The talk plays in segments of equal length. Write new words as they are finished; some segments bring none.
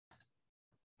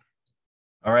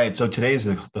All right, so today's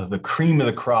the cream of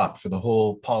the crop for the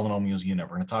whole polynomials unit.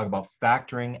 We're going to talk about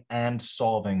factoring and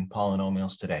solving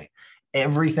polynomials today.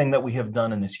 Everything that we have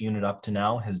done in this unit up to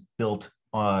now has built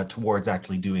towards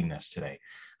actually doing this today.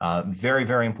 Very,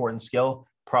 very important skill.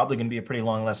 Probably going to be a pretty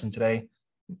long lesson today.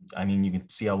 I mean, you can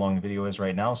see how long the video is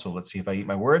right now. So let's see if I eat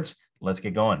my words. Let's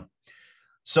get going.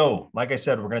 So, like I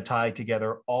said, we're going to tie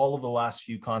together all of the last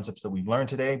few concepts that we've learned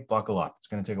today. Buckle up. It's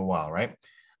going to take a while, right?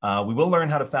 We will learn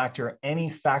how to factor any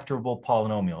factorable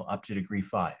polynomial up to degree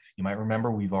 5. You might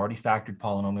remember we've already factored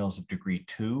polynomials of degree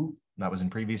 2. That was in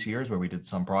previous years where we did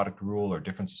sum product rule or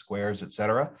difference of squares,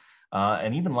 etc.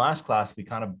 And even last class, we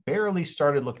kind of barely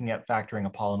started looking at factoring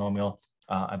a polynomial.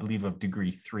 I believe of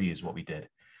degree 3 is what we did.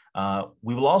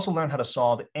 We will also learn how to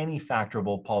solve any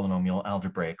factorable polynomial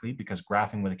algebraically, because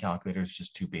graphing with a calculator is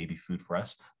just too baby food for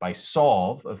us. By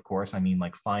solve, of course, I mean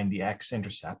like find the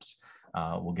x-intercepts.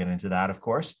 We'll get into that, of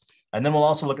course. And then we'll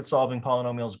also look at solving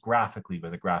polynomials graphically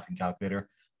with a graphing calculator,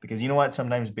 because you know what?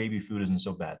 Sometimes baby food isn't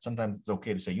so bad. Sometimes it's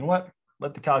okay to say, you know what?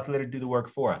 Let the calculator do the work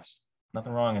for us.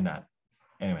 Nothing wrong in that.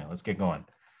 Anyway, let's get going.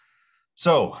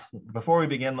 So before we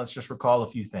begin, let's just recall a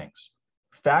few things.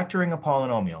 Factoring a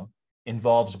polynomial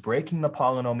involves breaking the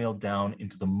polynomial down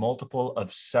into the multiple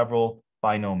of several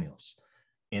binomials.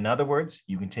 In other words,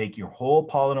 you can take your whole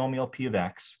polynomial p of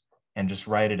x and just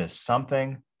write it as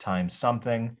something times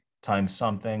something times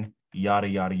something, yada,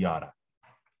 yada, yada.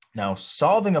 Now,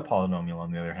 solving a polynomial,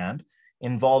 on the other hand,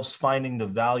 involves finding the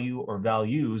value or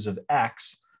values of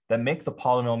x that make the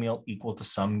polynomial equal to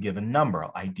some given number.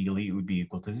 Ideally, it would be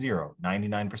equal to 0.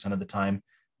 99% of the time,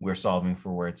 we're solving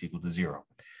for where it's equal to 0.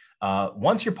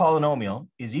 Once your polynomial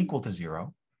is equal to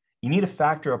 0, you need to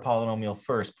factor a polynomial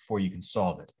first before you can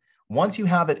solve it. Once you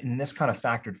have it in this kind of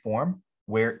factored form,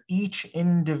 where each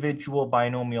individual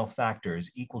binomial factor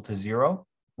is equal to 0,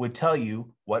 would tell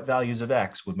you what values of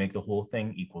x would make the whole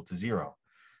thing equal to 0.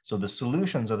 So the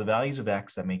solutions are the values of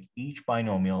x that make each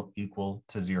binomial equal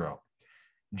to 0.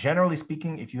 Generally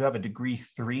speaking, if you have a degree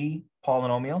 3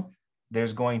 polynomial,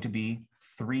 there's going to be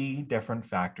 3 different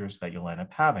factors that you'll end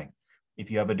up having.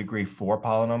 If you have a degree 4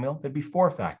 polynomial, there'd be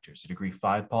 4 factors. A degree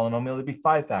 5 polynomial, there'd be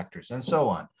 5 factors, and so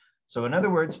on. So in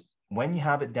other words, when you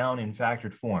have it down in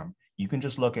factored form, you can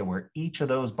just look at where each of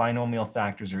those binomial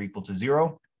factors are equal to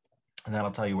 0, and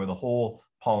that'll tell you where the whole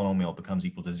polynomial becomes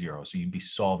equal to 0. So you'd be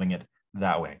solving it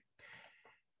that way.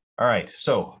 All right,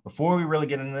 so before we really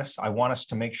get into this, I want us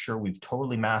to make sure we've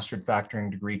totally mastered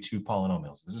factoring degree 2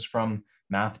 polynomials. This is from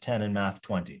Math 10 and Math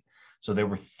 20. So there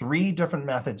were 3 different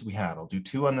methods we had. I'll do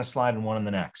 2 on this slide and 1 on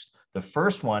the next. The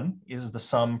first one is the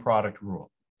sum product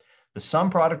rule. The sum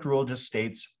product rule just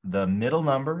states the middle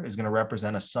number is going to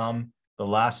represent a sum, the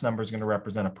last number is going to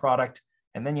represent a product,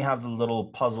 and then you have the little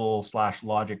puzzle /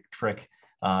 logic trick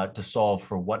to solve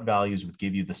for what values would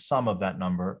give you the sum of that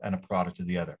number and a product of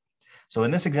the other. So in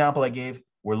this example I gave,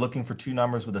 we're looking for 2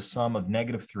 numbers with a sum of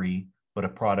 -3, but a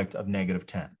product of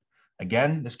 -10.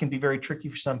 Again, this can be very tricky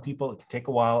for some people. It can take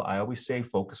a while. I always say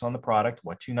focus on the product.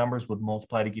 What 2 numbers would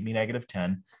multiply to give me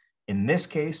 -10? In this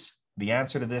case, the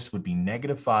answer to this would be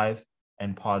 -5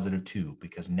 and +2,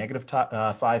 because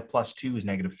 -5 plus 2 is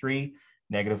 -3.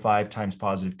 -5 times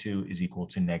 +2 is equal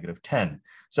to -10.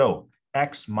 So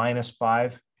x minus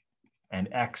 5 and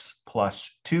x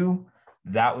plus 2,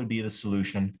 that would be the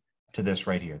solution to this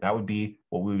right here. That would be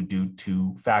what we would do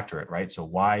to factor it, right? So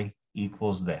y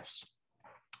equals this.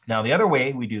 Now, the other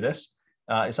way we do this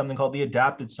is something called the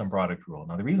adapted sum product rule.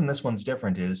 Now, the reason this one's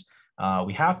different is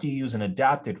we have to use an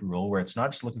adapted rule where it's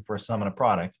not just looking for a sum and a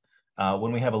product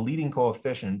when we have a leading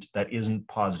coefficient that isn't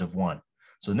 +1.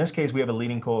 So in this case, we have a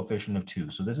leading coefficient of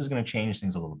 2. So this is going to change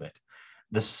things a little bit.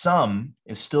 The sum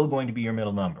is still going to be your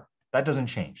middle number. That doesn't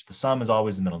change. The sum is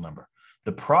always the middle number.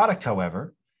 The product,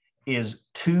 however, is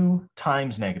 2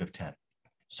 times -10.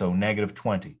 So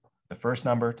 -20. The first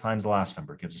number times the last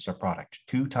number gives us our product.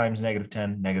 2 times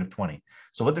 -10, -20.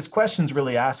 So what this question is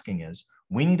really asking is,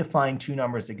 we need to find 2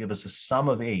 numbers that give us a sum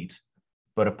of 8,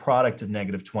 but a product of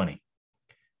 -20.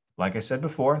 Like I said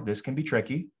before, this can be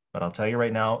tricky, but I'll tell you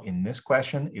right now, in this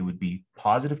question, it would be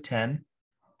 +10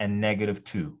 and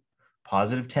 -2.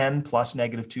 +10 plus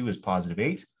 -2 is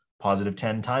 +8.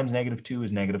 +10 times -2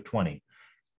 is -20.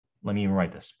 Let me even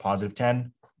write this.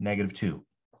 +10, -2.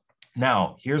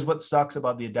 Now, here's what sucks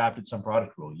about the adapted sum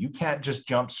product rule. You can't just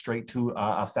jump straight to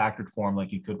a factored form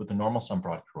like you could with the normal sum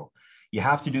product rule. You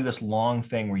have to do this long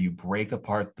thing where you break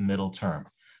apart the middle term.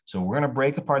 So we're going to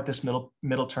break apart this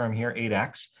middle term here,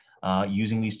 8x,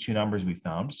 using these 2 numbers we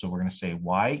found. So we're going to say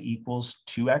y equals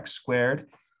 2x squared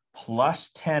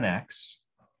plus 10x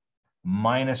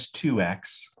minus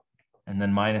 2x and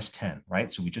then minus 10,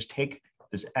 right? So we just take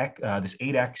this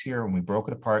 8x here, and we broke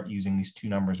it apart using these two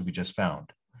numbers we just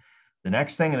found. The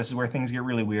next thing, and this is where things get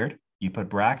really weird, you put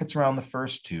brackets around the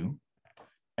first two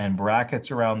and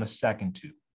brackets around the second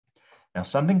two. Now,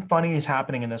 something funny is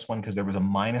happening in this one because there was a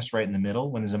minus right in the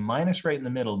middle. When there's a minus right in the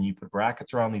middle and you put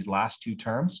brackets around these last two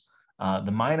terms,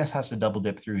 the minus has to double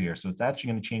dip through here. So it's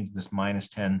actually going to change this minus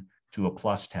 10 to a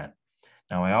plus 10.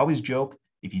 Now, I always joke,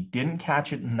 if you didn't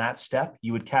catch it in that step,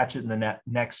 you would catch it in the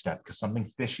next step because something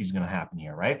fishy is going to happen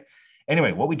here, right?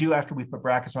 Anyway, what we do after we put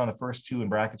brackets around the first two and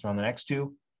brackets around the next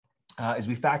two is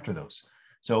we factor those.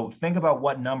 So think about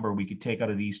what number we could take out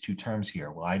of these two terms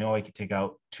here. Well, I know I could take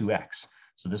out 2x.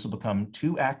 So this will become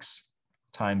 2x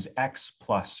times x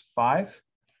plus 5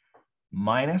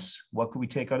 minus, what could we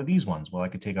take out of these ones? Well, I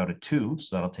could take out a 2,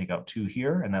 so that'll take out 2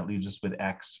 here, and that leaves us with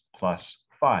x plus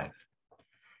 5.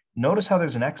 Notice how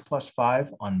there's an x plus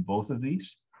 5 on both of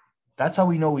these. That's how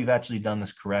we know we've actually done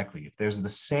this correctly. If there's the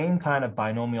same kind of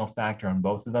binomial factor on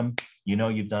both of them, you know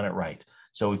you've done it right.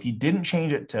 So if you didn't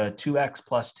change it to 2x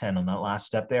plus 10 on that last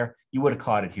step there, you would have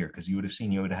caught it here because you would have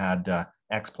seen you would have had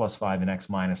x plus 5 and x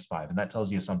minus 5. And that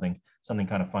tells you something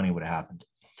kind of funny would have happened.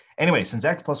 Anyway, since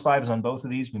x plus 5 is on both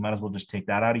of these, we might as well just take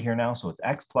that out of here now. So it's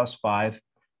x plus 5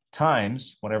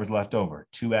 times whatever's left over,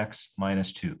 2x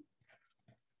minus 2.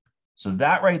 So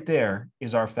that right there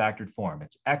is our factored form.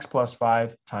 It's x plus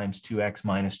 5 times 2x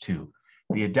minus 2.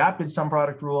 The adapted sum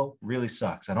product rule really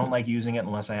sucks. I don't like using it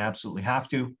unless I absolutely have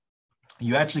to.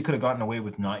 You actually could have gotten away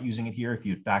with not using it here if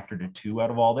you had factored a 2 out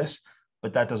of all this,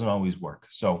 but that doesn't always work.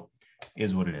 So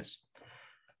is what it is.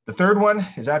 The third one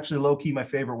is actually low-key my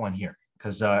favorite one here,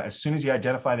 because as soon as you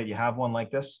identify that you have one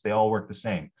like this, they all work the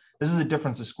same. This is a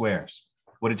difference of squares.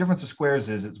 What a difference of squares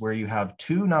is, it's where you have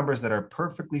two numbers that are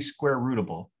perfectly square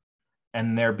rootable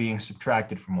and they're being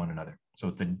subtracted from one another. So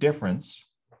it's a difference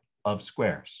of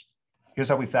squares. Here's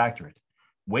how we factor it.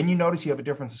 When you notice you have a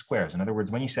difference of squares, in other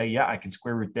words, when you say, yeah, I can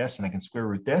square root this and I can square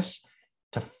root this,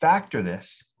 to factor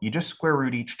this, you just square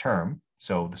root each term.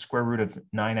 So the square root of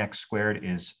 9x squared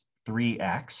is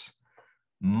 3x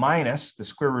minus the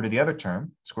square root of the other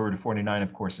term. Square root of 49,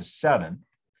 of course, is 7.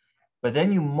 But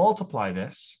then you multiply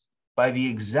this by the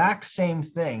exact same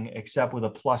thing, except with a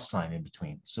plus sign in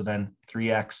between. So then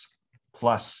 3x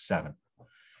plus 7.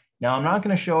 Now, I'm not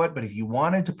going to show it, but if you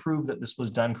wanted to prove that this was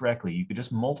done correctly, you could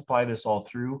just multiply this all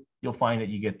through. You'll find that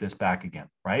you get this back again,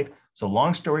 right? So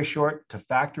long story short, to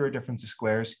factor a difference of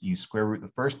squares, you square root the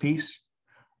first piece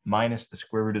minus the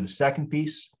square root of the second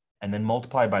piece, and then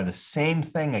multiply by the same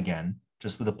thing again,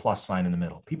 just with a plus sign in the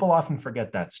middle. People often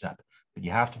forget that step, but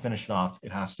you have to finish it off.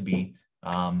 It has to be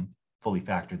fully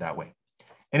factored that way.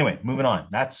 Anyway, moving on.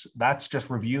 That's just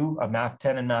review of Math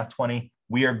 10 and Math 20.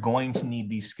 We are going to need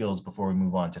these skills before we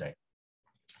move on today.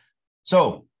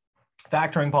 So,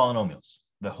 factoring polynomials,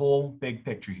 the whole big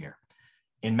picture here.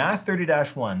 In Math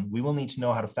 30-1, we will need to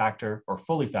know how to factor or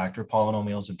fully factor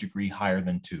polynomials of degree higher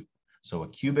than 2. So a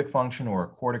cubic function or a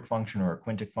quartic function or a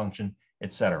quintic function,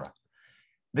 etc.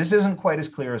 This isn't quite as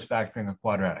clear as factoring a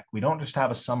quadratic. We don't just have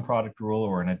a sum product rule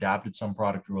or an adapted sum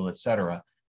product rule, etc.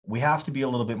 We have to be a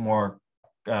little bit more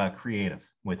creative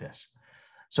with this.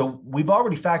 So we've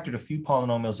already factored a few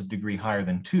polynomials of degree higher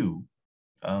than 2,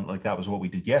 like that was what we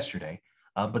did yesterday.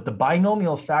 But the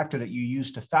binomial factor that you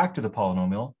use to factor the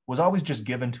polynomial was always just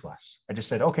given to us. I just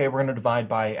said, okay, we're going to divide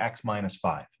by x minus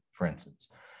 5, for instance.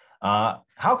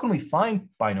 How can we find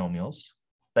binomials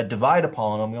that divide a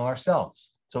polynomial ourselves?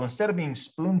 So instead of being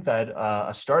spoon-fed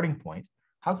a starting point,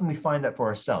 how can we find that for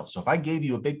ourselves? So if I gave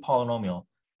you a big polynomial,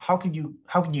 how could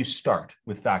you start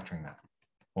with factoring that?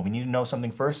 Well, we need to know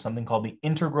something first, something called the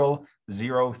integral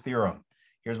zero theorem.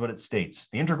 Here's what it states.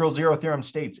 The integral zero theorem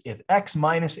states, if x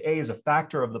minus a is a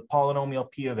factor of the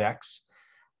polynomial p of x,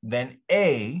 then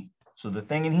a, so the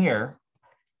thing in here,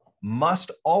 must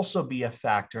also be a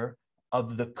factor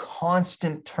of the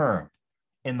constant term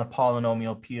in the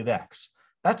polynomial p of x.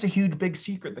 That's a huge, big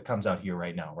secret that comes out here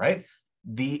right now, right?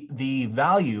 The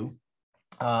value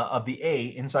of the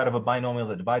a inside of a binomial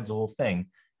that divides the whole thing,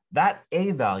 that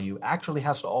a value actually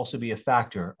has to also be a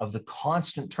factor of the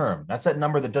constant term. That's that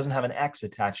number that doesn't have an x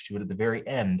attached to it at the very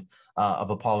end of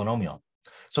a polynomial.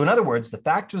 So in other words, the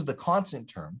factors of the constant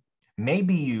term may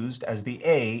be used as the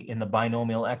a in the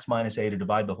binomial x minus a to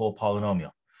divide the whole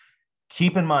polynomial.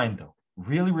 Keep in mind, though,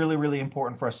 really, really, really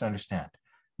important for us to understand,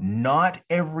 not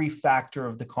every factor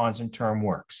of the constant term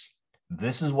works.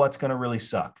 This is what's going to really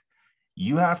suck.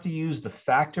 You have to use the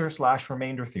factor /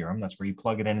 remainder theorem, that's where you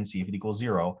plug it in and see if it equals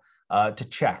 0, to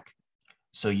check.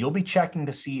 So you'll be checking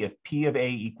to see if p of a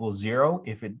equals 0.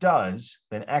 If it does,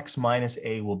 then x minus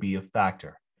a will be a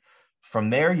factor. From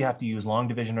there, you have to use long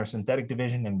division or synthetic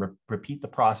division and repeat the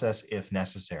process if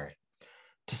necessary.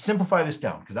 To simplify this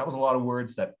down, because that was a lot of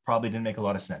words that probably didn't make a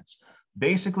lot of sense.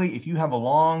 Basically, if you have a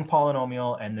long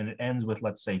polynomial and then it ends with,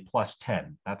 let's say, plus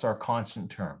 10, that's our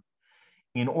constant term.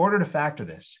 In order to factor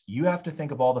this, you have to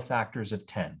think of all the factors of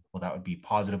 10. Well, that would be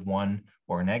positive 1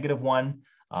 or negative 1,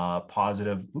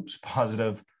 positive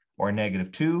or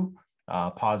negative 2,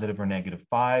 positive or negative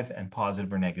 5, and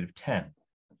positive or negative 10.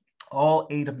 All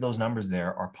 8 of those numbers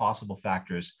there are possible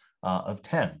factors of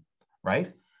 10,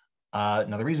 right?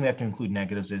 Now, the reason we have to include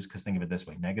negatives is because think of it this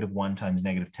way. Negative 1 times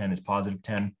negative 10 is positive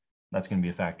 10. That's going to be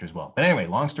a factor as well. But anyway,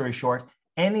 long story short,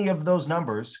 any of those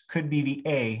numbers could be the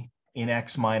a in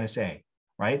x minus a,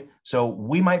 right? So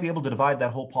we might be able to divide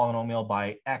that whole polynomial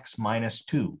by x minus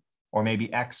 2, or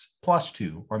maybe x plus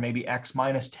 2, or maybe x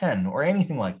minus 10, or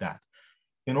anything like that.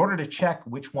 In order to check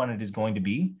which one it is going to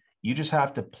be, you just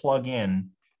have to plug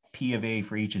in p of a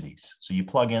for each of these. So you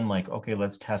plug in like, okay,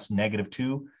 let's test negative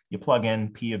 2. You plug in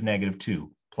p of negative 2.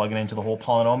 Plug it into the whole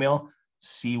polynomial,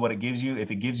 see what it gives you.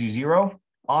 If it gives you 0,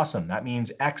 awesome. That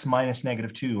means x minus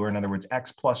negative 2, or in other words,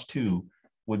 x plus 2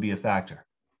 would be a factor.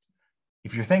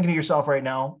 If you're thinking to yourself right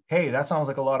now, hey, that sounds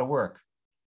like a lot of work.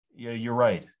 Yeah, you're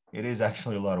right. It is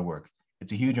actually a lot of work.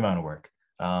 It's a huge amount of work.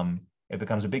 It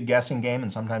becomes a big guessing game,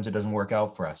 and sometimes it doesn't work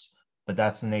out for us, but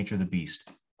that's the nature of the beast.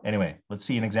 Anyway, let's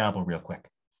see an example real quick.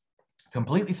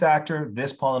 Completely factor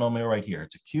this polynomial right here.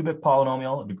 It's a cubic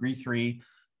polynomial of degree 3.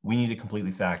 We need to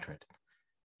completely factor it.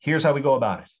 Here's how we go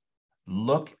about it.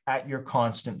 Look at your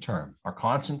constant term. Our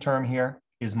constant term here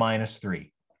is minus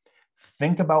 3.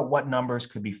 Think about what numbers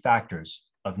could be factors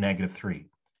of negative 3.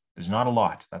 There's not a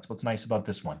lot. That's what's nice about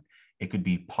this one. It could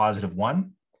be positive 1.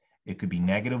 It could be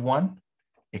negative 1.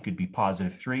 It could be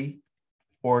positive 3.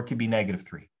 Or it could be negative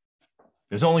 3.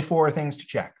 There's only 4 things to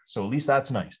check. So at least that's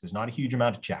nice. There's not a huge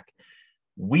amount to check.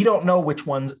 We don't know which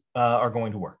ones are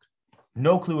going to work.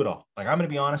 No clue at all. Like, I'm going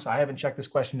to be honest, I haven't checked this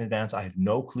question in advance. I have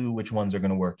no clue which ones are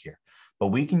going to work here. But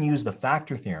we can use the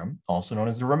factor theorem, also known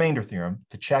as the remainder theorem,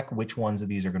 to check which ones of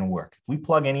these are going to work. If we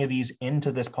plug any of these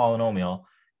into this polynomial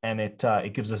and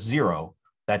it gives us 0,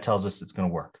 that tells us it's going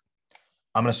to work.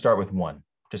 I'm going to start with 1,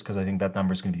 just because I think that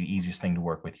number is going to be the easiest thing to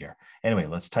work with here. Anyway,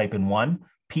 let's type in 1.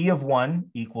 P of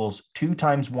 1 equals 2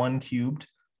 times 1 cubed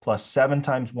plus 7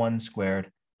 times 1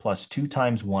 squared plus 2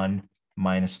 times 1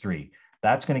 minus 3.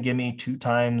 That's going to give me 2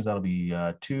 times, that'll be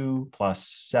 2 plus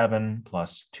 7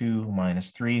 plus 2 minus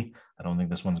 3. I don't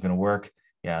think this one's going to work.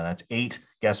 Yeah, that's 8.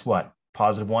 Guess what?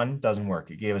 Positive 1 doesn't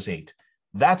work. It gave us 8.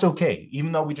 That's okay.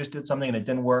 Even though we just did something and it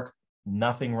didn't work,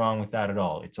 nothing wrong with that at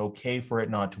all. It's okay for it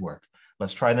not to work.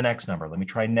 Let's try the next number. Let me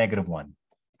try negative 1.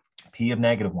 P of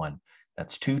negative 1.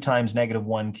 That's 2 times negative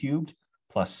 1 cubed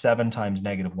plus 7 times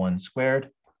negative 1 squared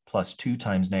plus 2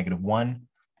 times negative 1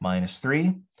 minus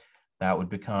 3. That would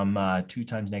become 2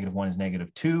 times negative 1 is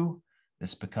negative 2.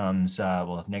 This becomes,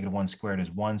 well, if negative 1 squared is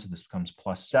 1, so this becomes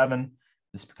plus 7.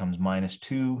 This becomes minus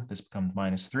 2. This becomes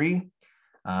minus 3.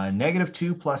 Negative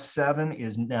 2 plus 7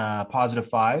 is positive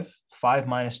 5. 5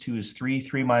 minus 2 is 3.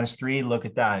 3 minus 3, look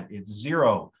at that. It's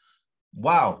 0.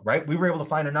 Wow, right? We were able to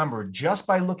find a number just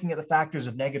by looking at the factors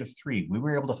of negative 3. We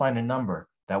were able to find a number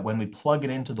that when we plug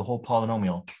it into the whole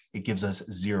polynomial, it gives us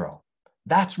 0.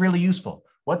 That's really useful.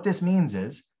 What this means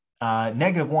is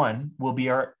negative 1 will be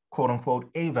our quote unquote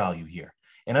a value here.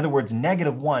 In other words,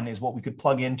 negative 1 is what we could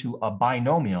plug into a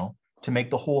binomial to make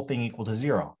the whole thing equal to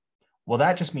 0. Well,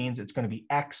 that just means it's going to be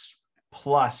x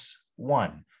plus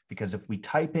 1. Because if we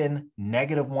type in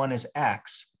negative 1 is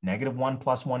x, negative 1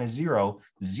 plus 1 is 0,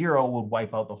 0 would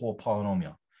wipe out the whole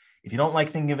polynomial. If you don't like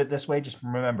thinking of it this way, just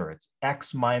remember it's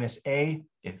x minus a.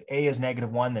 If a is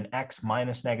negative 1, then x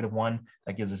minus negative 1,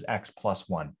 that gives us x plus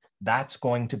 1. That's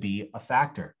going to be a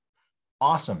factor.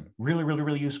 Awesome. Really, really,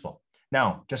 really useful.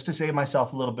 Now, just to save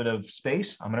myself a little bit of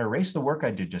space, I'm going to erase the work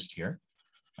I did just here.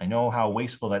 I know how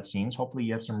wasteful that seems. Hopefully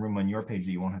you have some room on your page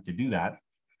that you won't have to do that.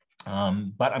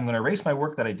 But I'm going to erase my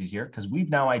work that I did here because we've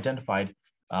now identified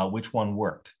which one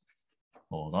worked.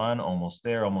 Hold on, almost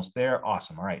there, almost there.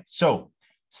 Awesome. All right. So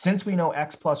since we know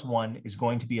x plus 1 is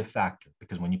going to be a factor,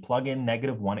 because when you plug in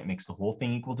negative 1, it makes the whole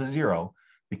thing equal to 0.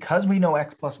 Because we know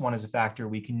x plus 1 is a factor,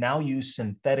 we can now use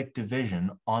synthetic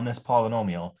division on this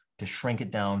polynomial to shrink it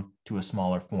down to a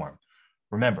smaller form.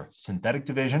 Remember, synthetic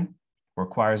division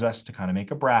requires us to kind of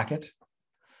make a bracket.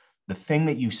 The thing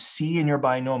that you see in your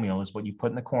binomial is what you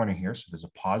put in the corner here. So there's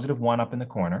a positive 1 up in the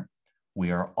corner.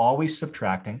 We are always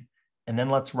subtracting. And then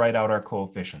let's write out our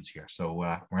coefficients here. So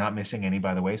we're not missing any,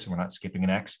 by the way, so we're not skipping an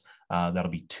x.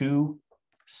 That'll be 2,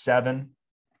 7,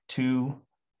 2,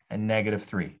 and negative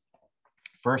 3.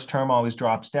 First term always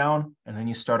drops down, and then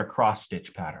you start a cross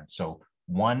stitch pattern. So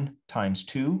 1 times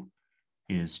 2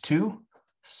 is 2.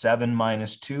 7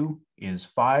 minus 2 is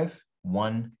 5.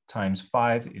 1 times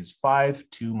 5 is 5.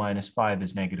 2 minus 5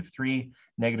 is -3.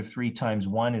 -3 times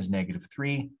 1 is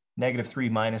 -3. -3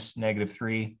 minus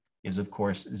 -3 is, of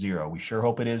course, 0. We sure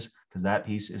hope it is, because that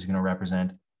piece is going to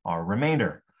represent our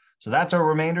remainder. So that's our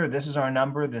remainder. This is our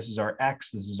number. This is our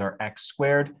x. This is our x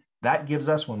squared. That gives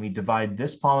us, when we divide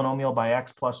this polynomial by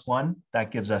x plus 1,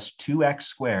 that gives us 2x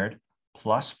squared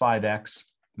plus 5x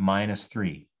minus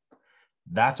 3.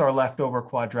 That's our leftover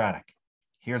quadratic.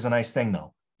 Here's a nice thing,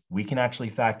 though. We can actually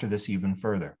factor this even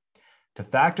further. To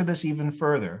factor this even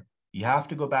further, you have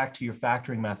to go back to your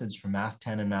factoring methods from Math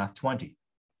 10 and Math 20.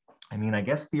 I mean, I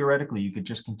guess theoretically, you could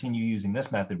just continue using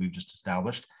this method we've just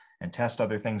established and test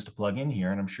other things to plug in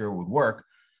here, and I'm sure it would work.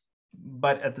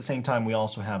 But at the same time, we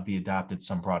also have the adapted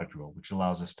sum product rule, which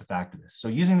allows us to factor this. So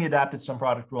using the adapted sum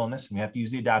product rule in this, and we have to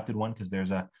use the adapted one because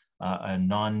there's a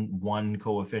non-1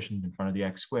 coefficient in front of the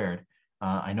x squared.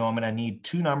 I know I'm going to need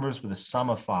two numbers with a sum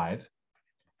of 5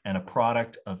 and a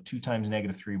product of 2 times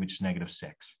 -3, which is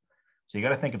 -6. So you got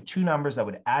to think of two numbers that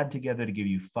would add together to give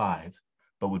you 5,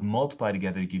 but would multiply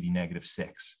together to give you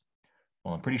 -6.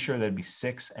 Well, I'm pretty sure that'd be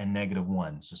 6 and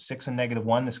 -1. So 6 and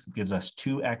 -1, this gives us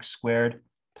 2x squared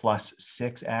plus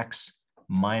 6x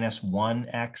minus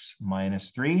 1x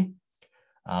minus 3.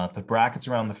 Put brackets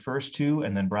around the first two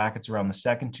and then brackets around the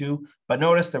second two. But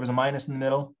notice there was a minus in the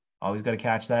middle. Always got to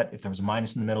catch that. If there was a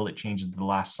minus in the middle, it changes to the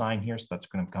last sign here. So that's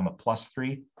going to become a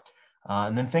 +3.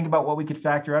 And then think about what we could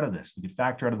factor out of this. We could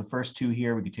factor out of the first two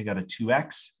here. We could take out a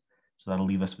 2x. So that'll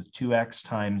leave us with 2x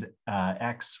times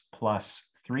x plus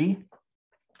 3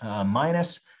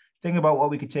 minus. Think about what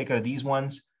we could take out of these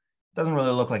ones. Doesn't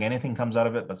really look like anything comes out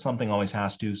of it, but something always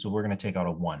has to. So we're going to take out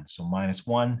a 1. So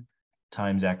 -1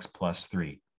 times x plus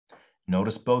 3.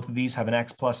 Notice both of these have an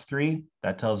x plus 3.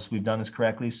 That tells us we've done this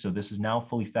correctly. So this is now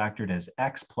fully factored as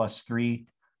x plus 3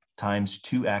 times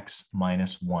 2x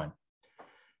minus 1.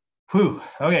 Whew.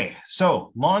 Okay,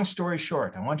 so long story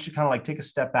short, I want you to kind of like take a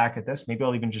step back at this. Maybe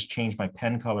I'll even just change my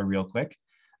pen color real quick.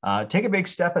 Take a big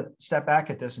step back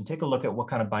at this and take a look at what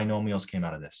kind of binomials came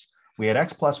out of this. We had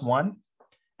x plus 1.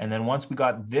 And then once we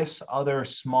got this other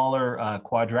smaller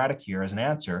quadratic here as an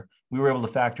answer, we were able to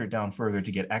factor it down further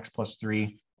to get x plus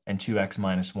 3 and 2x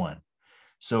minus 1.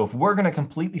 So if we're going to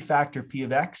completely factor p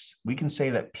of x, we can say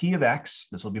that p of x,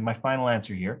 this will be my final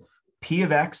answer here, p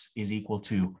of x is equal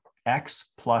to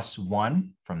x plus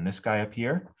 1 from this guy up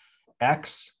here,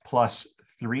 x plus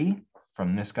 3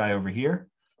 from this guy over here,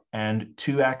 and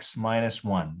 2x minus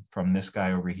 1 from this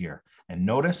guy over here. And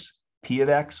notice p of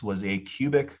x was a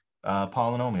cubic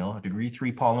polynomial, a degree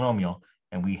 3 polynomial,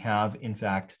 and we have, in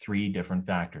fact, 3 different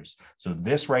factors. So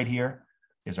this right here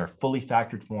is our fully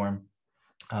factored form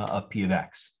of p of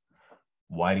x.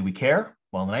 Why do we care?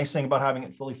 Well, the nice thing about having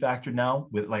it fully factored now,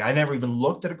 I never even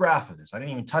looked at a graph of this. I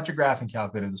didn't even touch a graphing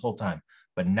calculator this whole time.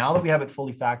 But now that we have it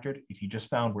fully factored, if you just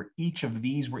found where each of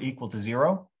these were equal to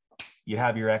 0, you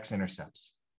have your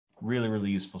x-intercepts. Really, really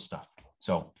useful stuff.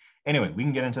 So anyway, we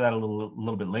can get into that a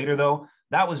little bit later, though.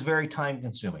 That was very time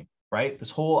consuming, right?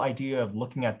 This whole idea of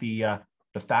looking at the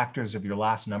factors of your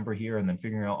last number here and then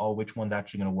figuring out, oh, which one's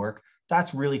actually going to work.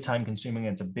 That's really time consuming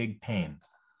and it's a big pain.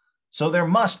 So there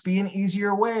must be an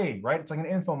easier way, right? It's like an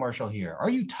infomercial here. Are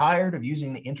you tired of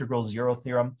using the integral zero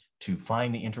theorem to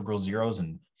find the integral zeros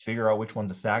and figure out which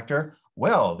one's a factor?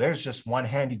 Well, there's just one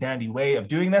handy dandy way of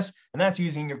doing this, and that's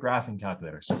using your graphing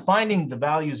calculator. So finding the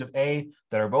values of a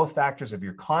that are both factors of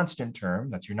your constant term,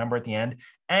 that's your number at the end,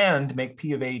 and make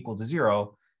p of a equal to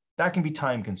 0, that can be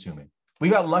time consuming. We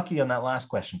got lucky on that last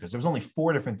question because there was only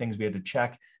 4 different things we had to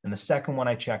check, and the second one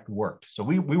I checked worked. So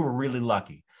we were really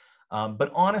lucky.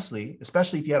 But honestly,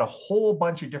 especially if you had a whole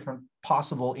bunch of different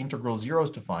possible integral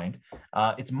zeros to find,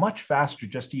 it's much faster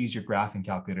just to use your graphing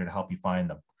calculator to help you find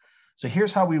them. So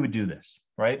here's how we would do this,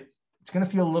 right? It's going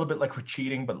to feel a little bit like we're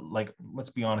cheating, but like,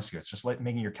 let's be honest here. It's just like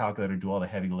making your calculator do all the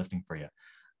heavy lifting for you.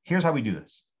 Here's how we do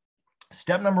this.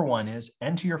 Step number 1 is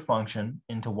enter your function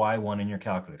into y1 in your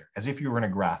calculator, as if you were going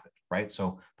to graph it, right?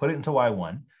 So put it into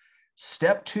y1.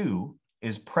 Step 2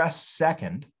 is press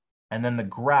second and then the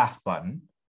graph button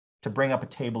to bring up a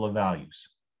table of values,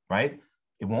 right?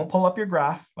 It won't pull up your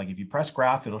graph. Like if you press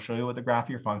graph, it'll show you what the graph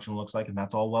of your function looks like, and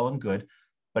that's all well and good.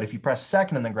 But if you press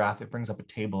second in the graph, it brings up a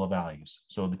table of values.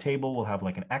 So the table will have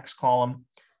like an X column,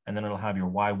 and then it'll have your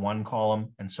Y1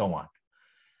 column, and so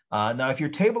on. Now, if your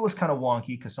table is kind of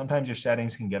wonky, because sometimes your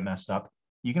settings can get messed up,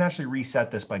 you can actually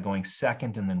reset this by going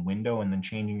second and then window and then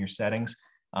changing your settings.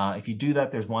 If you do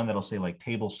that, there's one that'll say like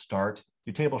table start.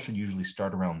 Your table should usually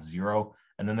start around 0.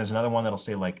 And then there's another one that'll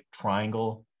say like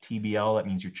triangle TBL. That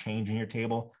means you're changing your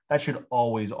table. That should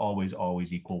always, always,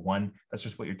 always equal 1. That's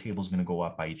just what your table is going to go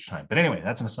up by each time. But anyway,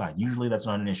 that's an aside. Usually that's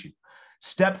not an issue.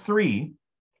 Step 3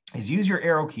 is use your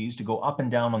arrow keys to go up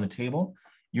and down on the table.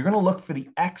 You're going to look for the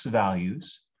x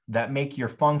values that make your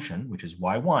function, which is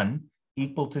y1,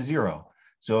 equal to 0.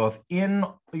 So if in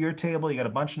your table you got a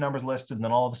bunch of numbers listed, and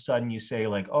then all of a sudden you say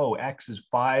like, oh, x is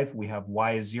 5, we have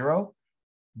y is 0,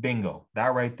 bingo.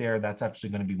 That right there, that's actually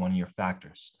going to be one of your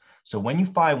factors. So when you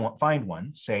find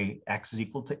one, say x is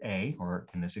equal to a, or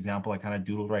in this example I kind of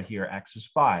doodled right here, x is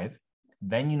 5,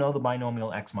 then you know the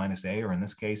binomial x minus a, or in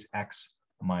this case, x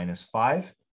minus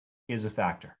 5, is a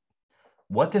factor.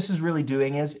 What this is really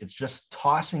doing is it's just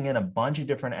tossing in a bunch of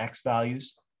different x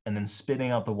values and then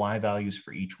spitting out the y values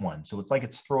for each one. So it's like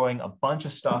it's throwing a bunch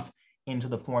of stuff into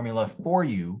the formula for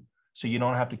you, so you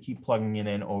don't have to keep plugging it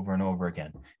in over and over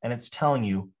again. And it's telling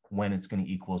you when it's going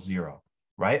to equal 0,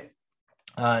 right?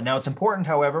 Now it's important,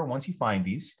 however, once you find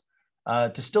these,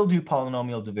 to still do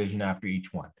polynomial division after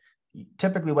each one.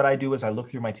 Typically what I do is I look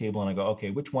through my table and I go,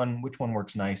 okay, which one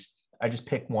works nice? I just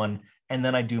pick one, and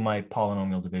then I do my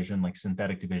polynomial division, like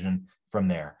synthetic division, from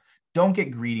there. Don't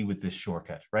get greedy with this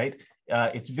shortcut, right?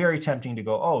 It's very tempting to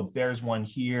go, oh, there's one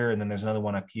here, and then there's another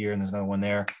one up here, and there's another one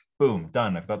there. Boom,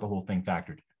 done. I've got the whole thing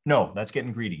factored. No, that's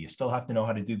getting greedy. You still have to know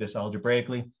how to do this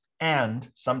algebraically. And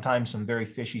sometimes some very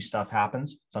fishy stuff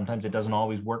happens. Sometimes it doesn't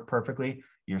always work perfectly.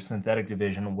 Your synthetic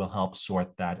division will help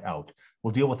sort that out.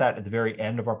 We'll deal with that at the very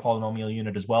end of our polynomial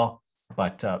unit as well.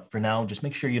 But for now, just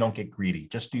make sure you don't get greedy.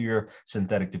 Just do your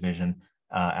synthetic division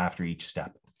after each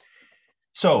step.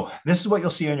 So this is what you'll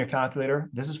see on your calculator.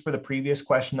 This is for the previous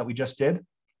question that we just did.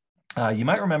 You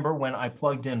might remember when I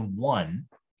plugged in 1,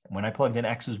 when I plugged in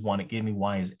x is 1, it gave me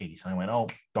y is 8. And I went, oh,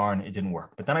 darn, it didn't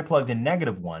work. But then I plugged in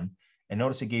 -1, and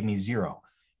notice it gave me 0.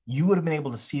 You would have been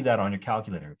able to see that on your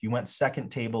calculator. If you went second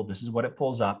table, this is what it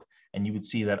pulls up, and you would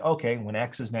see that, okay, when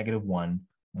x is -1,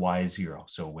 y is 0.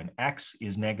 So when x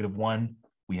is -1,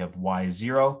 we have y is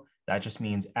 0. That just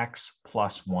means x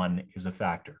plus 1 is a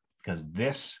factor, because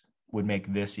this would make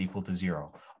this equal to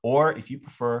 0. Or if you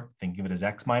prefer, think of it as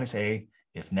x minus a.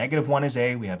 If -1 is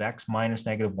a, we have x minus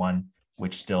 -1,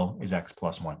 which still is x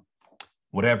plus 1.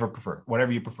 Whatever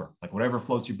you prefer, like whatever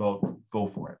floats your boat, go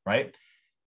for it, right?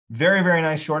 Very, very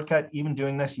nice shortcut. Even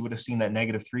doing this, you would have seen that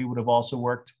 -3 would have also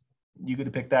worked. You could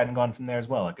have picked that and gone from there as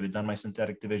well. I could have done my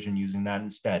synthetic division using that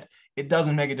instead. It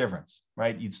doesn't make a difference,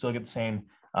 right? You'd still get the same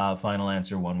final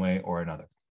answer one way or another.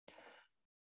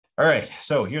 All right,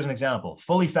 so here's an example.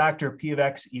 Fully factor p of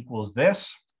x equals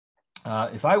this.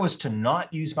 If I was to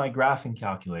not use my graphing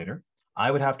calculator,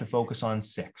 I would have to focus on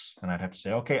 6. And I'd have to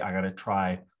say, okay, I got to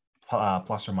try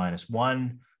plus or minus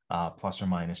 1, plus or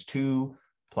minus 2,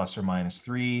 plus or minus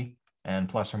 3, and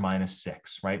plus or minus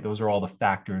 6, right? Those are all the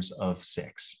factors of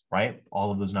 6, right?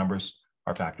 All of those numbers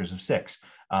are factors of 6.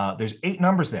 There's 8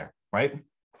 numbers there, right?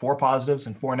 4 positives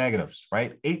and 4 negatives,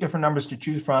 right? 8 different numbers to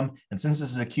choose from. And since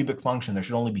this is a cubic function, there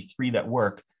should only be 3 that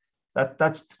work.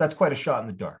 That's quite a shot in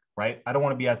the dark, right? I don't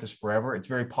want to be at this forever. It's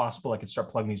very possible I could start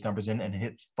plugging these numbers in and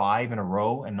hit 5 in a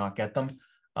row and not get them.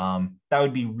 That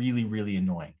would be really, really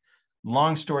annoying.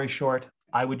 Long story short,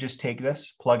 I would just take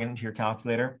this, plug it into your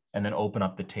calculator, and then open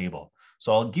up the table.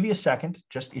 So I'll give you a second,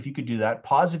 just if you could do that.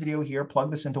 Pause the video here,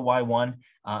 plug this into Y1,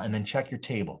 and then check your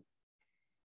table.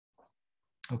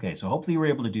 Okay, so hopefully you were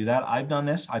able to do that. I've done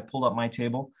this. I pulled up my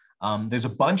table. There's a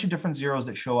bunch of different zeros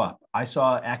that show up. I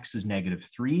saw x is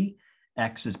 -3,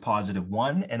 x is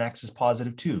 +1, and x is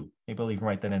 +2. Maybe I'll even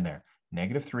write that in there.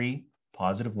 -3,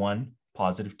 +1,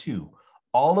 +2.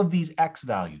 All of these x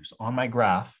values on my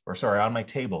graph, or sorry, on my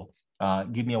table,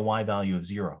 give me a y value of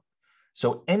 0.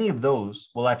 So any of those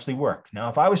will actually work. Now,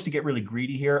 if I was to get really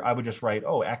greedy here, I would just write,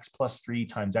 oh, x plus 3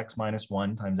 times x minus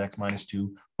 1 times x minus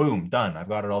 2. Boom, done. I've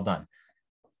got it all done.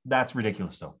 That's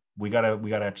ridiculous, though. We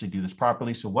gotta actually do this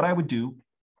properly. So what I would do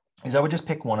is I would just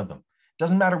pick one of them.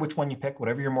 Doesn't matter which one you pick,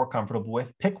 whatever you're more comfortable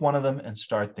with, pick one of them and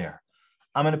start there.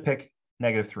 I'm going to pick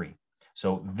 -3.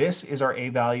 So this is our a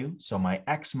value. So my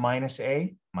x minus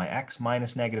a, my x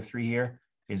minus -3 here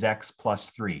is x plus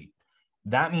 3.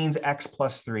 That means x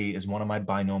plus 3 is one of my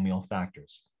binomial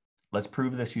factors. Let's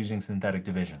prove this using synthetic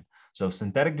division. So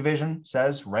synthetic division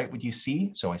says write what you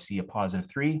see. So I see a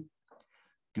 +3.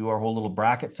 Do our whole little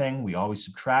bracket thing. We always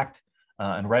subtract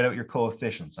and write out your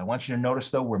coefficients. I want you to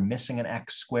notice, though, we're missing an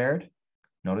x squared.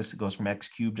 Notice it goes from x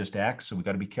cubed just to x. So we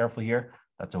got to be careful here.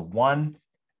 That's a 1.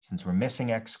 Since we're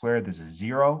missing x squared, there's a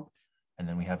 0. And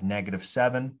then we have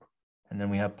 -7. And then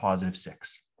we have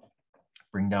 +6.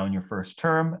 Bring down your first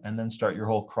term and then start your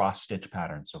whole cross stitch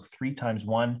pattern. So 3 times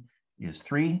 1 is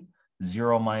 3.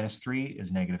 0 minus 3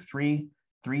 is -3.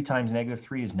 3 times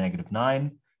 -3 is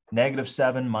 -9.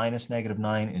 -7 minus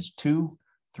 -9 is 2.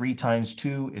 3 times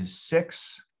 2 is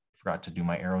 6. Forgot to do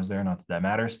my arrows there, not that that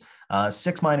matters.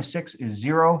 6 minus 6 is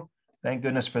 0. Thank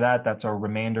goodness for that. That's our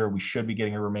remainder. We should be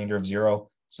getting a remainder of 0.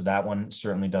 So that one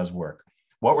certainly does work.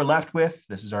 What we're left with,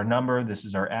 this is our number, this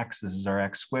is our x, this is our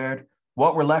x squared.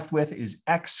 What we're left with is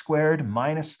x squared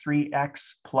minus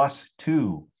 3x plus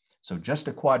 2. So just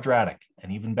a quadratic,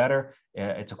 and even better,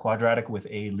 it's a quadratic with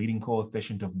a leading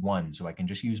coefficient of 1. So I can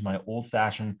just use my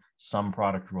old-fashioned sum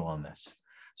product rule on this.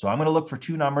 So I'm going to look for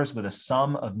two numbers with a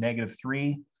sum of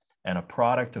 -3 and a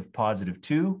product of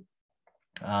 +2.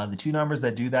 The two numbers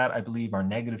that do that, I believe, are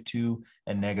 -2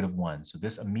 and -1. So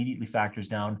this immediately factors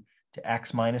down to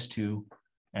x minus 2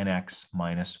 and x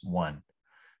minus 1.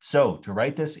 So to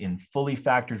write this in fully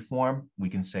factored form, we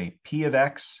can say p of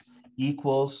x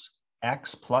equals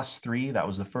x plus 3. That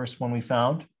was the first one we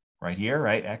found right here,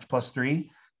 right? X plus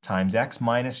 3 times x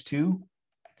minus 2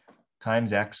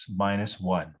 times x minus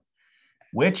 1,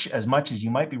 which, as much as you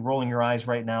might be rolling your eyes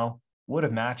right now, would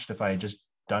have matched if I had just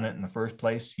done it in the first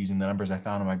place using the numbers I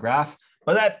found on my graph.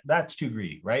 But that's too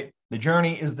greedy, right? The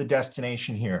journey is the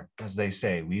destination here, as they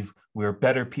say. We're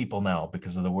better people now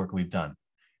because of the work we've done.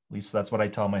 At least that's what I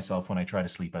tell myself when I try to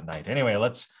sleep at night. Anyway,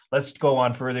 let's go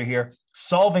on further here.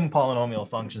 Solving polynomial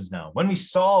functions now. When we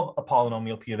solve a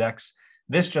polynomial p of x,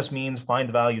 this just means find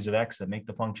the values of x that make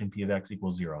the function p of x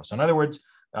equals 0. So in other words,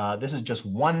 this is just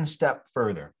one step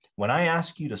further. When I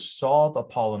ask you to solve a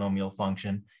polynomial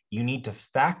function, you need to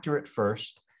factor it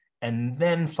first and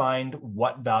then find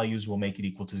what values will make it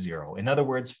equal to 0. In other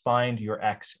words, find your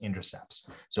x-intercepts.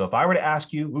 So if I were to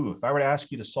ask you,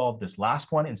 to solve this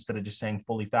last one instead of just saying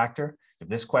fully factor, if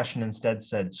this question instead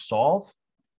said solve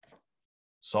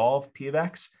p of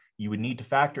x, you would need to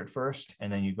factor it first,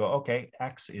 and then you go, okay,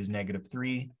 x is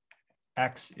 -3,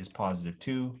 x is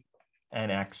 +2,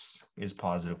 and x is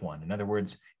 +1. In other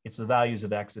words, it's the values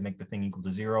of x that make the thing equal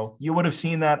to 0. You would have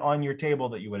seen that on your table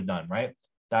that you would have done, right?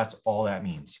 That's all that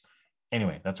means.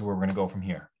 Anyway, that's where we're going to go from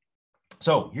here.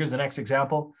 So here's the next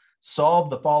example. Solve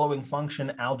the following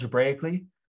function algebraically.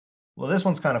 Well, this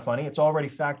one's kind of funny. It's already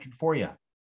factored for you.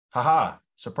 Haha,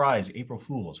 surprise, April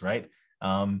Fools, right?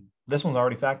 This one's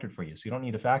already factored for you, so you don't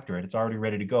need to factor it. It's already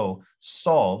ready to go.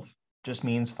 Solve just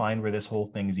means find where this whole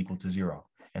thing is equal to 0.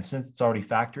 And since it's already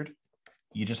factored,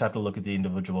 you just have to look at the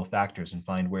individual factors and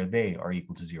find where they are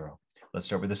equal to 0. Let's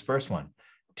start with this first one.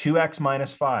 2x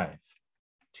minus 5.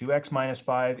 2x minus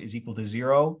 5 is equal to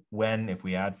 0 when, if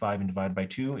we add 5 and divide by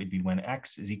 2, it'd be when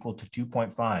x is equal to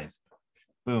 2.5.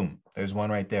 Boom, there's one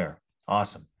right there.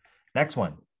 Awesome. Next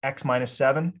one, x minus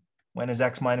 7. When is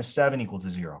x minus 7 equal to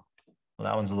 0? Well,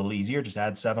 that one's a little easier. Just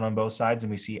add 7 on both sides and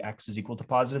we see x is equal to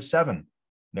 +7.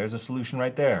 There's a solution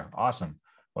right there. Awesome.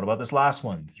 What about this last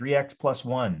one? 3x plus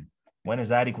 1. When is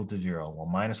that equal to 0? Well,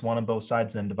 -1 on both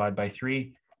sides, then divide by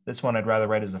 3. This one I'd rather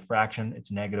write as a fraction.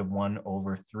 It's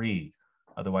 -1/3.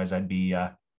 Otherwise, I'd be,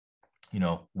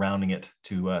 rounding it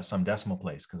to some decimal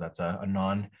place because that's a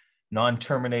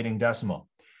non-terminating decimal.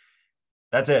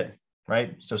 That's it,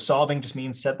 right? So solving just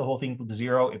means set the whole thing equal to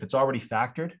 0. If it's already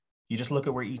factored, you just look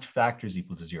at where each factor is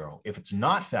equal to 0. If it's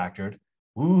not factored,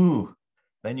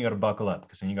 then you got to buckle up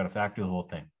because then you got to factor the whole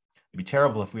thing. It'd be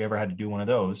terrible if we ever had to do one of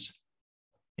those.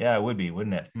 Yeah, it would be,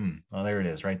 wouldn't it? Well, there it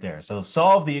is right there. So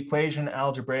solve the equation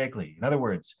algebraically. In other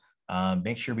words,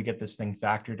 make sure we get this thing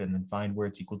factored and then find where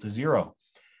it's equal to 0.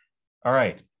 All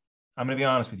right, I'm going to be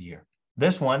honest with you here.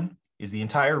 This one is the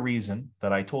entire reason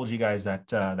that I told you guys that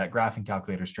that graphing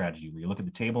calculator strategy where you look at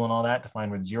the table and all that to find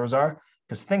where the zeros are.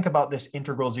 Because think about this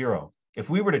integral 0. If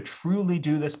we were to truly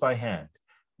do this by hand,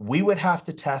 we would have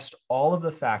to test all of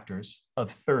the factors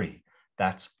of 30.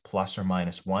 That's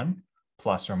 ±1,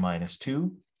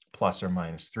 ±2,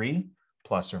 ±3,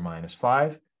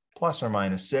 ±5,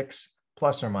 ±6,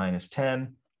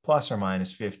 ±10,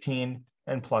 ±15,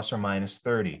 and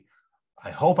 ±30.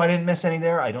 I hope I didn't miss any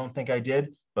there. I don't think I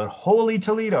did, but holy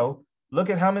Toledo, look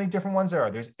at how many different ones there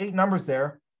are. There's 8 numbers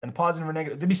there, and positive or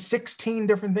negative. There'd be 16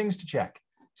 different things to check.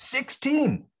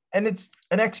 16, and it's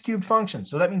an x cubed function.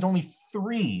 So that means only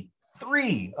three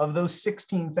of those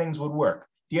 16 things would work.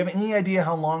 Do you have any idea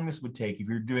how long this would take if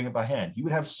you're doing it by hand? You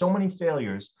would have so many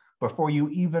failures before you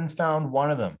even found one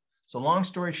of them. So long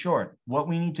story short, what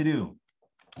we need to do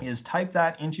is type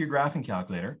that into your graphing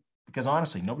calculator, because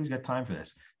honestly, nobody's got time for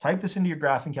this. Type this into your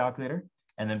graphing calculator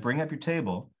and then bring up your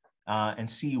table and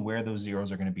see where those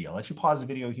zeros are going to be. I'll let you pause the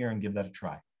video here and give that a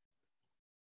try.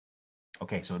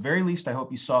 Okay, so at very least, I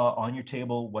hope you saw on your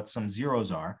table what some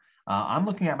zeros are. I'm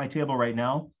looking at my table right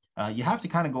now. You have to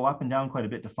kind of go up and down quite a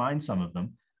bit to find some of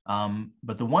them.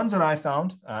 But the ones that I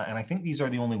found, and I think these are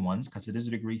the only ones because it is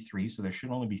a degree 3, so there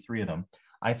should only be 3 of them.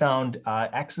 I found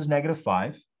x is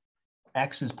 -5,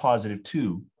 x is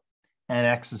 +2, and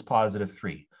x is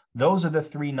 +3. Those are the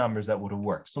three numbers that would have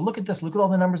worked. So look at this. Look at all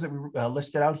the numbers that we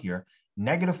listed out here.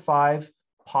 -5,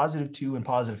 +2, and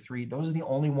 +3. Those are the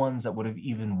only ones that would have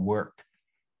even worked.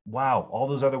 Wow, all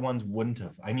those other ones wouldn't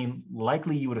have. I mean,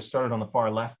 likely you would have started on the far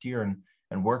left here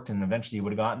and worked, and eventually you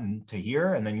would have gotten to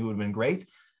here, and then you would have been great.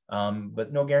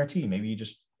 But no guarantee. Maybe you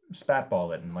just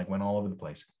spatball it and like went all over the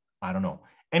place. I don't know.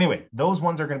 Anyway, those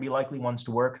ones are going to be likely ones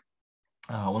to work.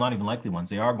 Well, not even likely ones.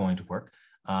 They are going to work.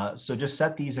 So just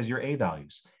set these as your A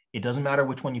values. It doesn't matter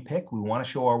which one you pick. We want to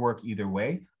show our work either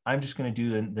way. I'm just going to do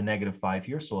the -5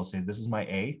 here. So I'll say this is my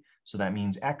A. So that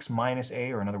means x minus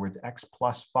A, or in other words, x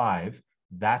plus 5.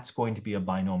 That's going to be a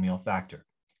binomial factor.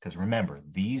 Because remember,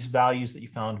 these values that you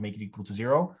found make it equal to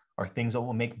 0 are things that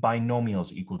will make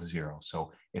binomials equal to 0.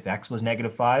 So if x was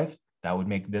 -5, that would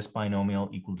make this binomial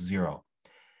equal to 0.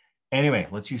 Anyway,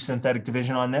 let's use synthetic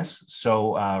division on this.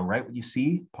 So write what you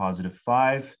see,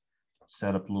 +5,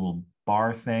 set up a little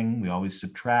bar thing. We always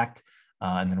subtract,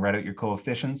 and then write out your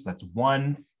coefficients. That's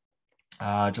 1.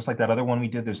 Just like that other one we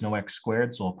did, there's no x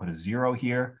squared, so I'll put a 0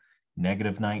 here,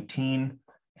 -19,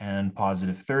 and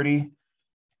 +30.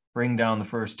 Bring down the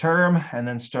first term, and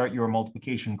then start your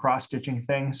multiplication cross-stitching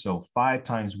thing. So 5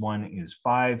 times 1 is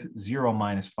 5, 0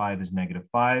 minus 5 is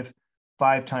 -5,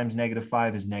 5 times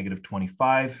 -5 is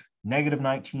 -25,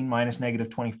 -19 minus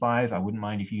 -25, I wouldn't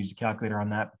mind if you used a calculator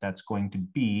on that, but that's going to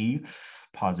be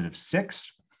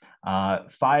 +6.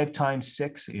 5 times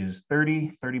 6 is 30,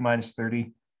 30 minus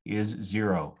 30 is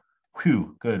 0.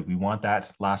 Whew, good. We want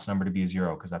that last number to be a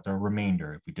 0 because that's our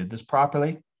remainder. If we did this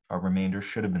properly, our remainder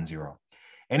should have been 0.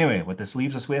 Anyway, what this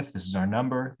leaves us with, this is our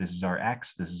number, this is our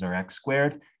x, this is our x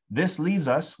squared. This leaves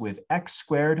us with x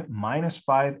squared minus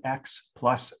 5x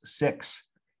plus 6.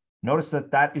 Notice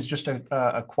that that is just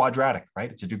a quadratic, right?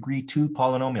 It's a degree 2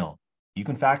 polynomial. You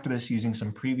can factor this using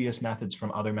some previous methods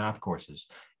from other math courses.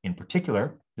 In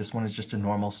particular, this one is just a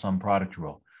normal sum product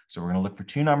rule. So we're going to look for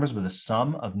two numbers with a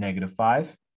sum of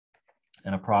 -5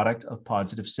 and a product of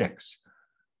 +6.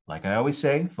 Like I always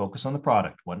say, focus on the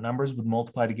product. What numbers would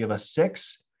multiply to give us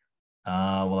 6?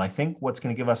 Well, I think what's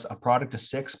going to give us a product of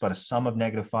 6, but a sum of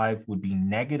 -5 would be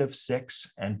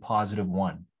 -6 and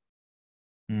 +1.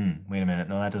 Wait a minute.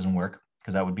 No, that doesn't work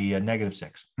because that would be a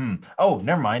 -6. Oh,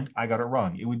 never mind. I got it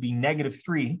wrong. It would be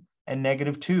 -3 and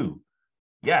 -2.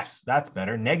 Yes, that's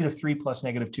better. -3 plus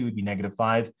 -2 would be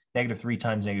 -5. -3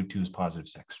 times -2 is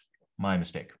 +6. My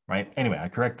mistake, right? Anyway, I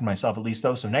corrected myself at least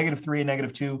though. So -3 and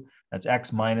 -2, that's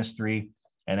x minus 3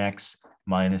 and x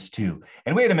minus 2.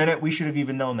 And wait a minute, we should have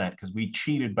even known that because we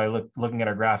cheated by looking at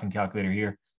our graphing calculator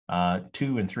here.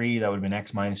 2 and 3, that would have been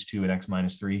x minus 2 and x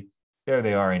minus 3. There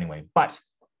they are anyway. But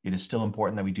it is still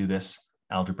important that we do this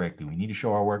algebraically. We need to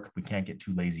show our work. We can't get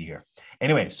too lazy here.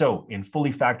 Anyway, so in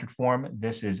fully factored form,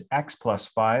 this is x plus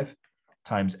 5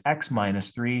 times x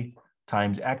minus 3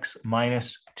 times x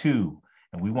minus 2.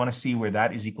 And we want to see where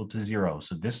that is equal to 0.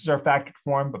 So this is our factored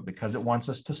form, but because it wants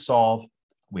us to solve,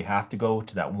 we have to go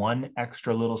to that one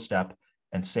extra little step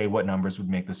and say what numbers would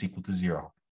make this equal to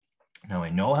 0. Now, I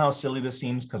know how silly this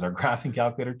seems because our graphing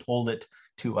calculator told it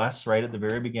to us right at the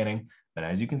very beginning. But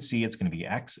as you can see, it's going to be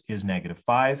x is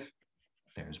 -5.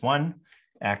 There's 1.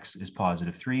 X is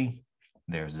 +3.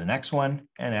 There's the next one.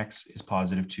 And x is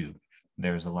 +2.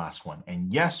 There's the last one.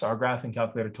 And yes, our graphing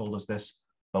calculator told us this,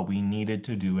 but we needed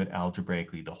to do it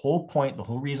algebraically. The whole point, the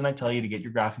whole reason I tell you to get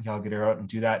your graphing calculator out and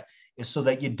do that is so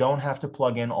that you don't have to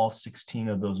plug in all 16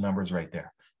 of those numbers right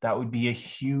there. That would be a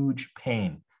huge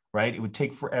pain, right? It would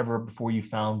take forever before you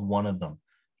found one of them.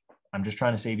 I'm just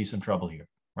trying to save you some trouble here,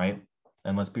 right?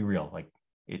 And let's be real, like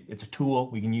it's a tool,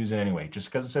 we can use it anyway. Just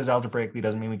because it says algebraically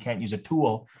doesn't mean we can't use a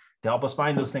tool to help us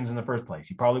find those things in the first place.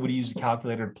 You probably would have used a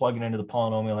calculator to plug it into the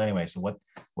polynomial anyway. So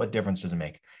what difference does it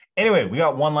make? Anyway, we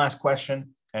got one last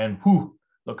question and whew,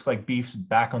 looks like beef's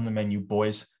back on the menu,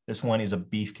 boys. This one is a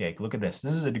beefcake. Look at this.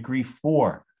 This is a degree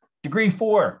 4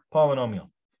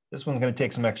 polynomial. This one's going to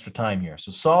take some extra time here.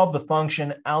 So solve the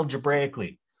function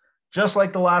algebraically, just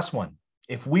like the last one.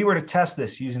 If we were to test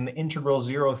this using the integral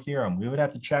 0 theorem, we would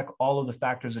have to check all of the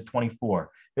factors of 24.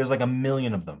 There's like a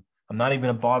million of them. I'm not even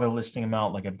going to bother listing them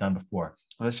out like I've done before.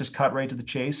 So let's just cut right to the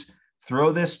chase.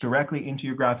 Throw this directly into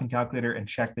your graphing calculator and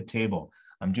check the table.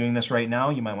 I'm doing this right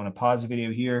now. You might want to pause the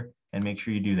video here and make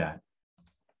sure you do that.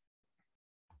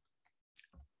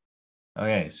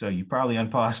 Okay, so you probably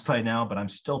unpaused by now, but I'm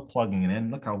still plugging it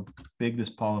in. Look how big this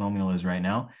polynomial is right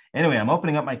now. Anyway, I'm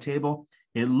opening up my table.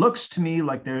 It looks to me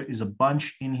like there is a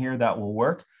bunch in here that will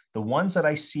work. The ones that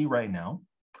I see right now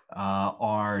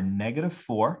are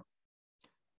 -4,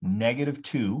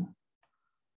 -2,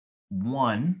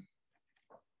 1,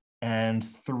 and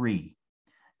 3.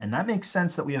 And that makes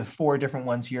sense that we have 4 different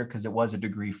ones here because it was a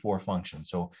degree 4 function.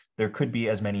 So there could be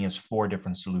as many as 4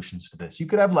 different solutions to this. You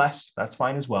could have less, that's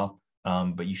fine as well.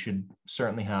 But you should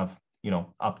certainly have,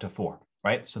 up to 4,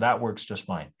 right? So that works just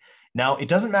fine. Now, it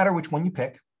doesn't matter which one you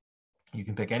pick. You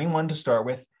can pick any one to start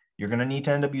with. You're going to need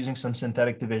to end up using some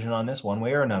synthetic division on this one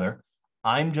way or another.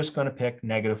 I'm just going to pick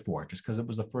 -4 just because it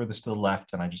was the furthest to the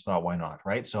left and I just thought, why not,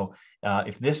 right? So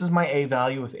if this is my a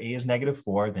value, if a is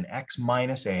 -4, then x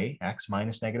minus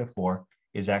 -4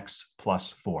 is x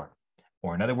plus 4.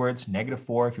 Or in other words,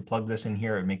 -4, if you plug this in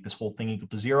here and make this whole thing equal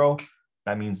to 0,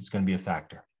 that means it's going to be a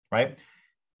factor, right?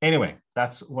 Anyway,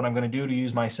 that's what I'm going to do to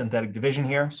use my synthetic division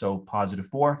here. So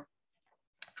 +4,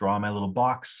 draw my little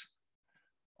box.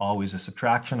 Always a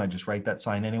subtraction. I just write that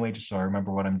sign anyway, just so I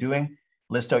remember what I'm doing.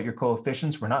 List out your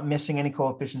coefficients. We're not missing any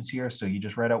coefficients here, so you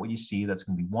just write out what you see. That's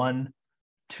going to be 1,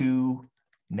 2,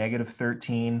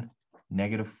 -13,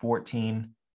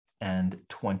 -14, and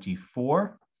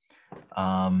 24.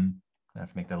 I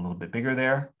have to make that a little bit bigger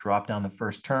there. Drop down the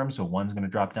first term, so 1's going to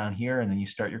drop down here, and then you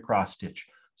start your cross stitch.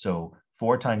 So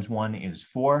 4 times 1 is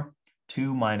 4.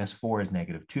 2 minus 4 is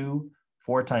 -2.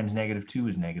 4 times -2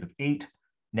 is -8.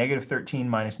 -13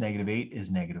 minus -8 is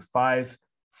 -5.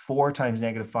 4 times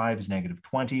 -5 is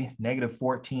 -20.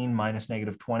 -14 minus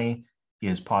 -20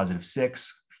 is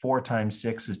 +6. 4 times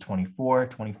 6 is 24.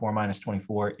 24 minus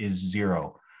 24 is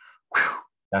 0. Whew.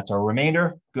 That's our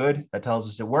remainder. Good. That tells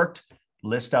us it worked.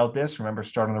 List out this. Remember,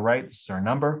 start on the right. This is our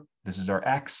number. This is our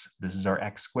x. This is our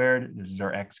x squared. This is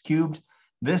our x cubed.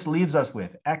 This leaves us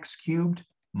with x cubed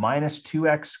minus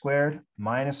 2x squared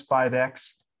minus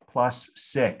 5x plus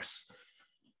 6.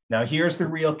 Now, here's the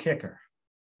real kicker.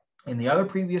 In the other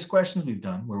previous questions we've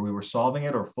done, where we were solving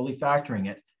it or fully factoring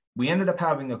it, we ended up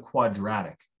having a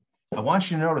quadratic. I want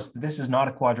you to notice that this is not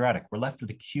a quadratic. We're left with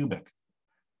a cubic.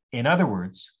 In other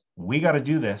words, we got to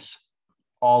do this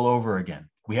all over again.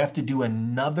 We have to do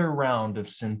another round of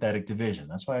synthetic division.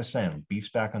 That's why I was saying beef's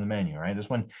back on the menu, right? This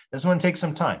one takes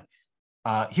some time.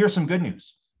 Here's some good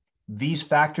news. These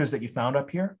factors that you found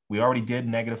up here, we already did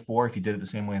 -4. If you did it the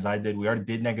same way as I did, we already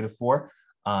did -4.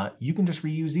 You can just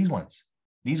reuse these ones.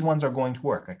 These ones are going to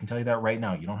work. I can tell you that right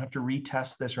now. You don't have to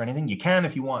retest this or anything. You can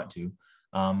if you want to,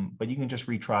 but you can just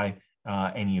retry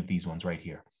any of these ones right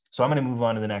here. So I'm going to move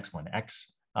on to the next one.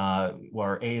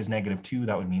 Where a is -2,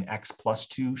 that would mean x plus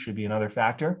 2 should be another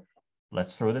factor.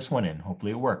 Let's throw this one in.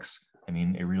 Hopefully it works. I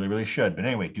mean, it really, really should. But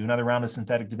anyway, do another round of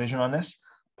synthetic division on this.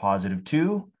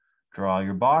 +2, draw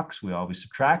your box. We always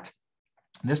subtract.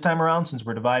 This time around, since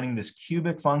we're dividing this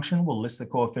cubic function, we'll list the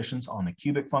coefficients on the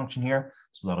cubic function here.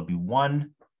 So that'll be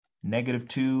 1,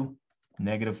 -2,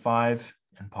 -5,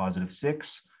 and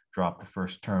 +6. Drop the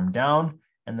first term down,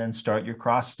 and then start your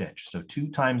cross stitch. So 2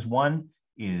 times 1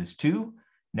 is 2.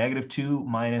 -2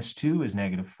 minus 2 is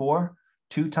 -4.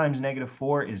 2 times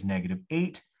 -4 is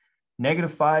 -8.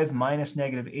 -5 minus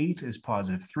 -8 is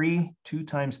 +3. 2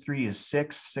 times 3 is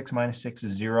 6. 6 minus 6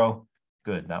 is 0.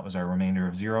 Good, that was our remainder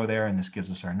of 0 there, and this gives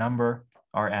us our number,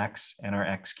 our x, and our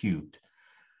x cubed.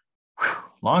 Whew.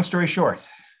 Long story short,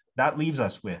 that leaves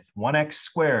us with 1x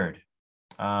squared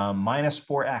minus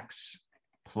 4x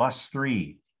plus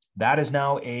 3. That is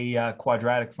now a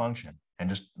quadratic function, and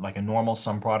just like a normal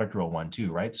sum product rule one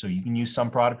too, right? So you can use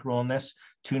sum product rule in this.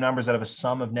 2 numbers that have a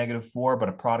sum of -4, but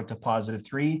a product of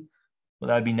 +3, well,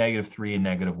 that would be -3 and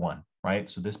 -1, right?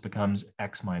 So this becomes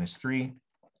x minus 3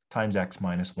 times x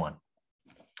minus 1.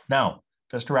 Now,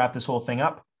 just to wrap this whole thing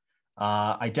up,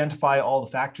 identify all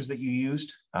the factors that you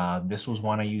used. This was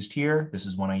one I used here. This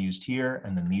is one I used here.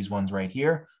 And then these ones right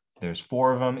here. There's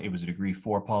 4 of them. It was a degree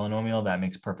 4 polynomial. That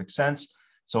makes perfect sense.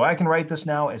 So I can write this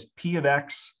now as p of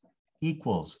x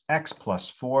equals x plus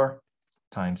 4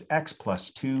 times x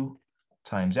plus 2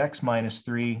 times x minus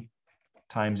 3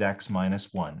 times x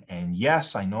minus 1. And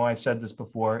yes, I know I've said this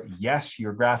before. Yes,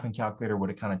 your graphing calculator would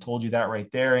have kind of told you that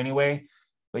right there anyway.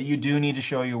 But you do need to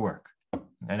show your work.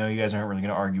 I know you guys aren't really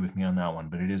going to argue with me on that one,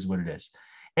 but it is what it is.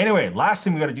 Anyway, last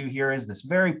thing we got to do here is this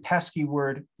very pesky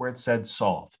word where it said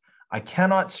solve. I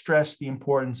cannot stress the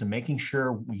importance of making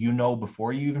sure you know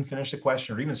before you even finish the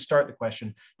question or even start the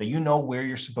question that you know where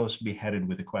you're supposed to be headed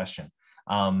with the question.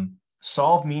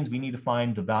 Solve means we need to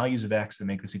find the values of x that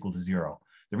make this equal to 0.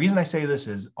 The reason I say this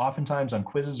is oftentimes on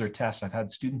quizzes or tests, I've had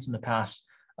students in the past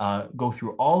go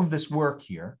through all of this work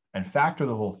here and factor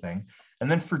the whole thing, and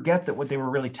then forget that what they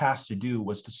were really tasked to do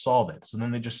was to solve it. So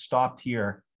then they just stopped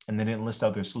here and they didn't list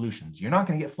out their solutions. You're not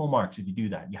going to get full marks if you do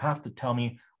that. You have to tell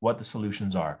me what the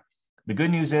solutions are. The good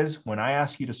news is when I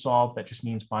ask you to solve, that just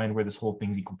means find where this whole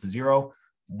thing's equal to 0.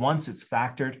 Once it's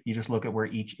factored, you just look at where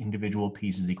each individual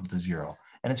piece is equal to 0.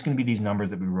 And it's going to be these numbers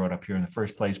that we wrote up here in the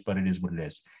first place, but it is what it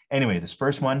is. Anyway, this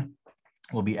first one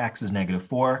will be x is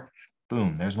 -4.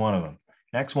 Boom, there's one of them.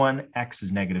 Next one, x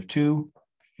is -2.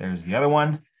 There's the other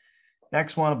one.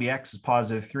 Next one will be x is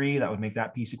 +3. That would make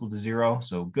that piece equal to 0.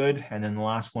 So good. And then the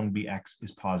last one would be x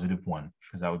is +1,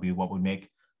 because that would be what would make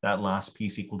that last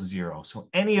piece equal to 0. So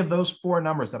any of those four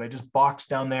numbers that I just boxed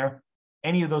down there,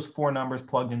 any of those four numbers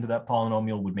plugged into that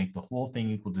polynomial would make the whole thing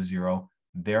equal to 0.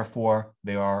 Therefore,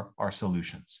 they are our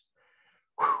solutions.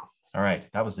 Whew. All right,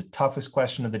 that was the toughest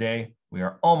question of the day. We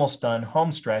are almost done,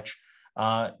 home stretch.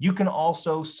 You can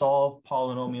also solve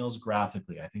polynomials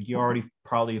graphically. I think you already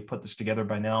probably have put this together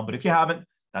by now, but if you haven't,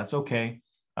 that's okay.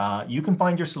 You can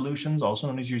find your solutions, also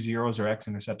known as your zeros or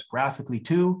x-intercepts, graphically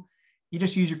too. You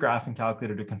just use your graphing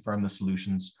calculator to confirm the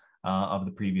solutions of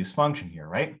the previous function here,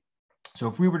 right? So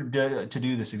if we were to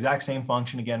do this exact same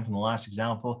function again from the last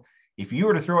example, if you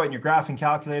were to throw it in your graphing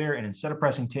calculator and instead of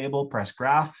pressing table, press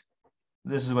graph,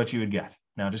 this is what you would get.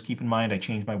 Now, just keep in mind, I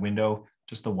changed my window,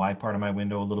 just the Y part of my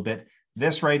window a little bit.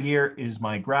 This right here is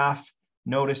my graph.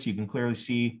 Notice you can clearly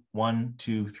see 1,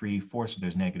 2, 3, 4. So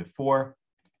there's -4,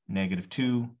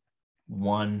 -2,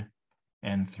 1,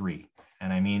 and 3.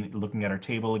 And I mean, looking at our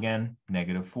table again,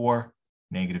 -4,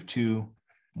 -2,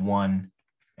 1,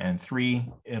 and 3,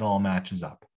 it all matches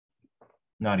up.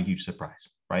 Not a huge surprise,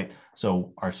 right?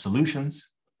 So our solutions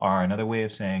are another way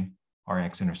of saying our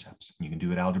x-intercepts. You can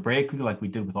do it algebraically like we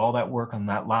did with all that work on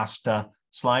that last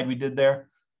slide we did there,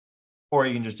 or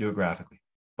you can just do it graphically.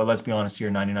 But let's be honest here,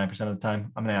 99% of the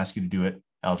time, I'm going to ask you to do it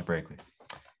algebraically.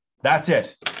 That's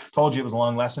it. Told you it was a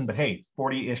long lesson, but hey,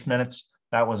 40-ish minutes.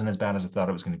 That wasn't as bad as I thought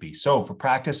it was going to be. So for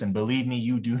practice, and believe me,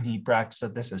 you do need practice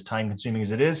at this, as time-consuming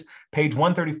as it is, page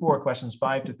 134, questions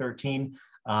 5 to 13.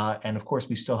 And of course,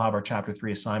 we still have our chapter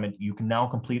 3 assignment. You can now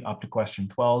complete up to question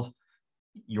 12.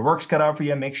 Your work's cut out for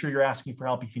you. Make sure you're asking for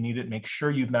help if you need it. Make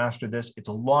sure you've mastered this. It's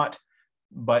a lot,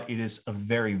 but it is a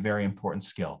very, very important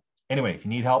skill. Anyway, if you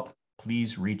need help,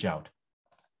 please reach out.